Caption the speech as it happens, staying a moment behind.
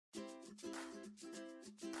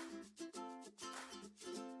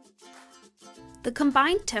The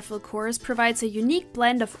combined TEFL course provides a unique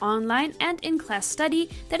blend of online and in-class study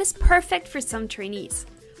that is perfect for some trainees.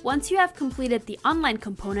 Once you have completed the online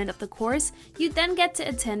component of the course, you then get to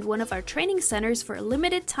attend one of our training centers for a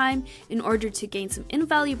limited time in order to gain some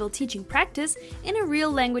invaluable teaching practice in a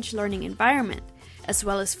real language learning environment, as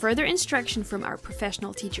well as further instruction from our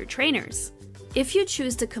professional teacher trainers. If you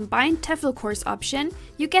choose the combined TEFL course option,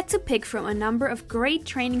 you get to pick from a number of great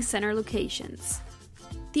training center locations.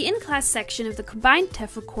 The in-class section of the combined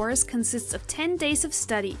TEFL course consists of 10 days of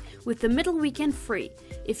study, with the middle weekend free,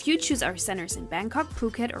 if you choose our centers in Bangkok,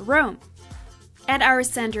 Phuket, or Rome. At our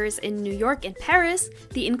centers in New York and Paris,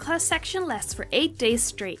 the in-class section lasts for 8 days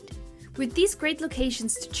straight. With these great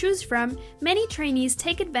locations to choose from, many trainees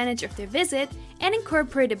take advantage of their visit and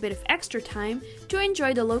incorporate a bit of extra time to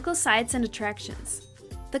enjoy the local sites and attractions.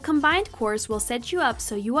 The combined course will set you up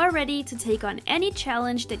so you are ready to take on any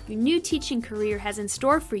challenge that your new teaching career has in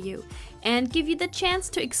store for you and give you the chance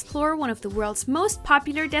to explore one of the world's most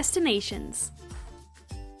popular destinations.